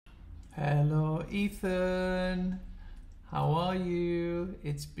Hello Ethan, how are you?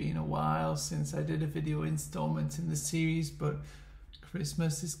 It's been a while since I did a video installment in the series, but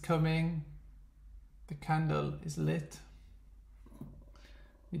Christmas is coming. The candle is lit.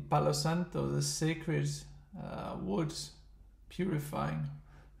 The Palo Santo, the sacred wood, purifying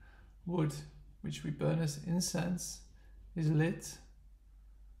wood, which we burn as incense, is lit.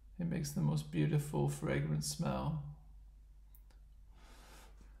 It makes the most beautiful fragrant smell.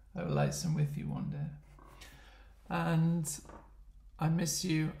 I will light some with you one day. And I miss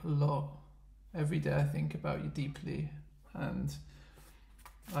you a lot. Every day I think about you deeply. And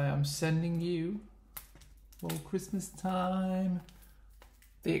I am sending you, for Christmas time,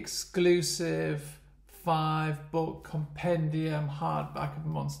 the exclusive 5-book compendium hardback of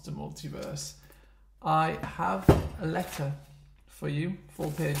Monster Multiverse. I have a letter for you,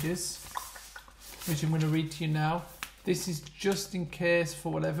 4 pages, which I'm going to read to you now. This is just in case,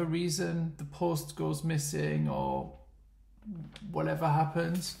 for whatever reason, the post goes missing or whatever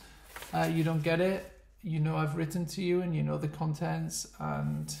happens, you don't get it. You know I've written to you and you know the contents,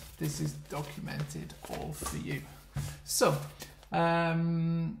 and this is documented all for you. So,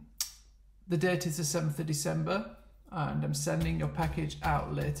 the date is the 7th of December, and I'm sending your package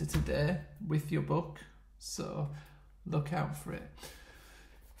out later today with your book, so look out for it.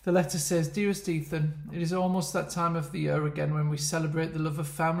 The letter says, "Dearest Ethan, it is almost that time of the year again when we celebrate the love of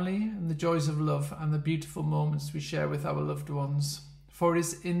family and the joys of love and the beautiful moments we share with our loved ones. For it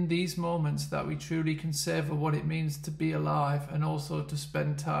is in these moments that we truly can savor what it means to be alive, and also to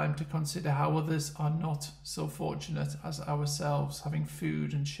spend time to consider how others are not so fortunate as ourselves, having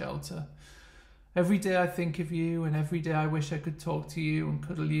food and shelter. Every day I think of you, and every day I wish I could talk to you and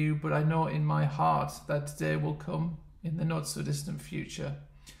cuddle you, but I know in my heart that day will come in the not so distant future.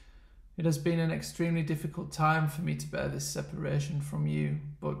 It has been an extremely difficult time for me to bear this separation from you,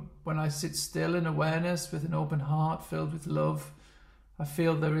 but when I sit still in awareness with an open heart filled with love, I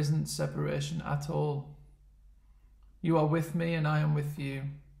feel there isn't separation at all. You are with me and I am with you,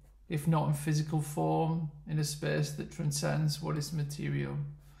 if not in physical form, in a space that transcends what is material."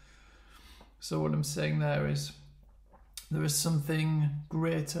 So what I'm saying there is, there is something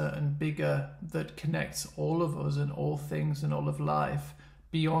greater and bigger that connects all of us and all things and all of life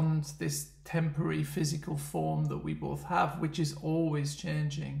beyond this temporary physical form that we both have, which is always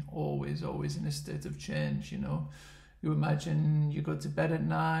changing, always in a state of change, you know. You imagine you go to bed at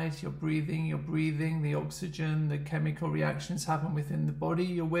night, you're breathing, the oxygen, the chemical reactions happen within the body,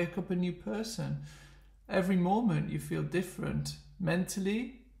 you wake up a new person. Every moment you feel different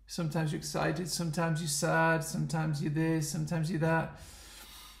mentally. Sometimes you're excited, sometimes you're sad, sometimes you're this, sometimes you're that.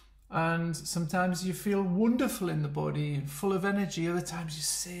 And sometimes you feel wonderful in the body, full of energy. Other times you're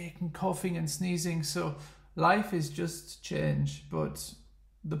sick and coughing and sneezing. So life is just change. But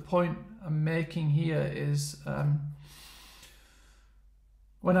the point I'm making here is,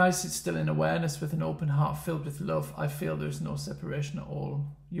 when I sit still in awareness with an open heart filled with love, I feel there's no separation at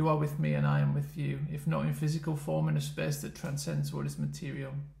all. You are with me and I am with you, if not in physical form, in a space that transcends what is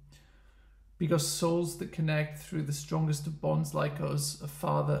material. Because souls that connect through the strongest of bonds like us, a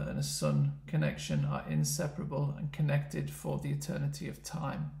father and a son connection, are inseparable and connected for the eternity of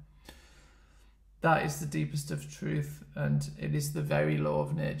time. That is the deepest of truth, and it is the very law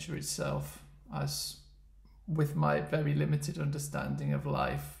of nature itself, as with my very limited understanding of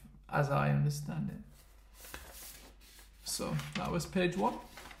life as I understand it. So that was page 1.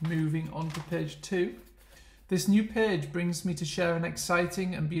 Moving on to page 2. This new page brings me to share an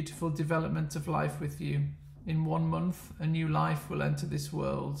exciting and beautiful development of life with you. In 1 month, a new life will enter this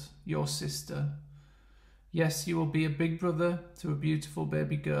world, your sister. Yes, you will be a big brother to a beautiful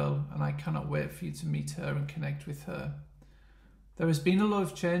baby girl, and I cannot wait for you to meet her and connect with her. There has been a lot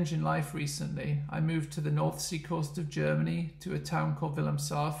of change in life recently. I moved to the North Sea coast of Germany, to a town called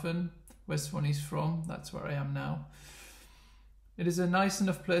Wilhelmshaven, where Swanee's from. That's where I am now. It is a nice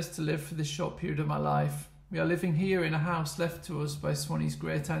enough place to live for this short period of my life. We are living here in a house left to us by Swanee's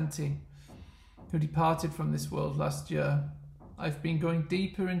great auntie, who departed from this world last year. I've been going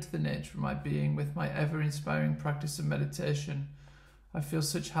deeper into the nature of my being with my ever-inspiring practice of meditation. I feel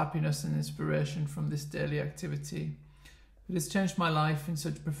such happiness and inspiration from this daily activity. It has changed my life in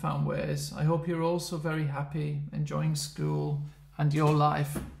such profound ways. I hope you're also very happy, enjoying school and your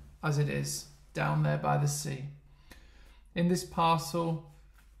life as it is, down there by the sea. In this parcel,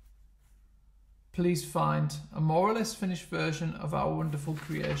 please find a more or less finished version of our wonderful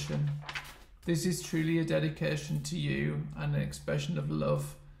creation. This is truly a dedication to you and an expression of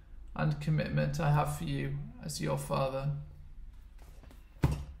love and commitment I have for you as your father."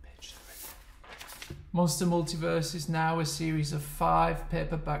 Page 3. Monster Multiverse is now a series of 5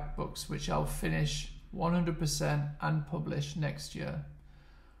 paperback books which I'll finish 100% and publish next year.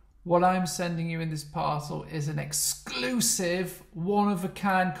 What I'm sending you in this parcel is an exclusive,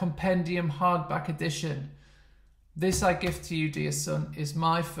 one-of-a-kind compendium hardback edition. This I gift to you, dear son, is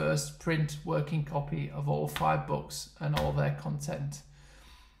my first print working copy of all 5 books and all their content.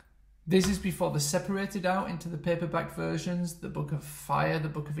 This is before they're separated out into the paperback versions, the Book of Fire, the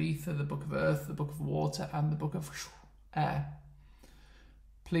Book of Ether, the Book of Earth, the Book of Water, and the Book of Air.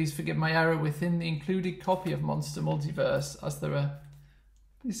 Please forgive my error within the included copy of Monster Multiverse, as there are,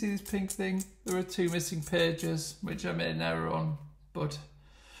 you see this pink thing? There are 2 missing pages, which I made an error on, but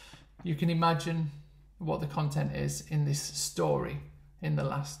you can imagine what the content is in this story, in the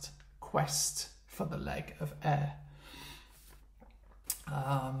last quest for the leg of air.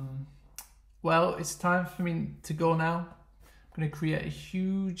 Well, it's time for me to go now. I'm going to create a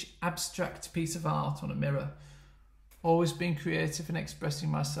huge abstract piece of art on a mirror. Always being creative and expressing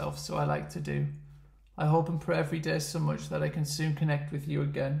myself, so I like to do. I hope and pray every day so much that I can soon connect with you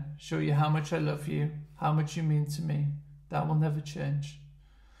again, show you how much I love you, how much you mean to me. That will never change.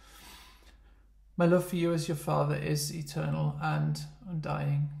 My love for you as your father is eternal and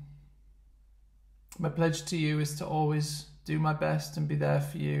undying. My pledge to you is to always do my best and be there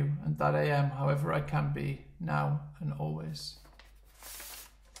for you, and that I am, however I can be, now and always.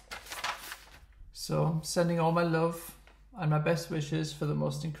 So I'm sending all my love and my best wishes for the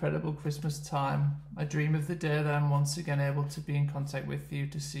most incredible Christmas time. I dream of the day that I'm once again able to be in contact with you,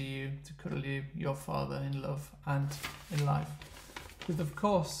 to see you, to cuddle you, your father, in love and in life. With, of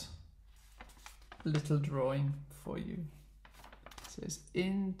course, a little drawing for you. It says,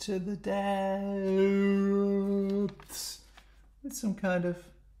 into the depths, with some kind of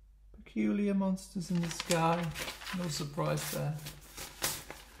peculiar monsters in the sky. No surprise there.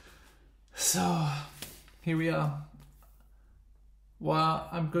 So, here we are. Well,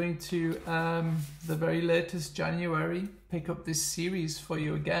 I'm going to, the very latest January, pick up this series for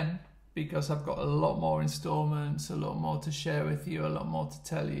you again, because I've got a lot more installments, a lot more to share with you, a lot more to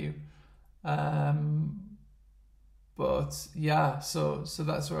tell you. But yeah, so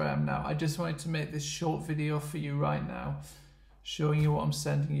that's where I am now. I just wanted to make this short video for you right now, showing you what I'm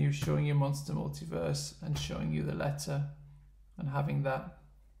sending you, showing you Monster Multiverse, and showing you the letter, and having that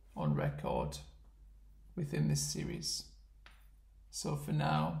on record within this series. So for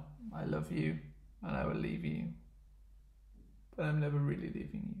now, I love you and I will leave you, but I'm never really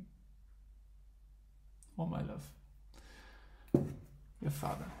leaving you. All my love. Your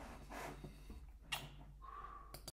father.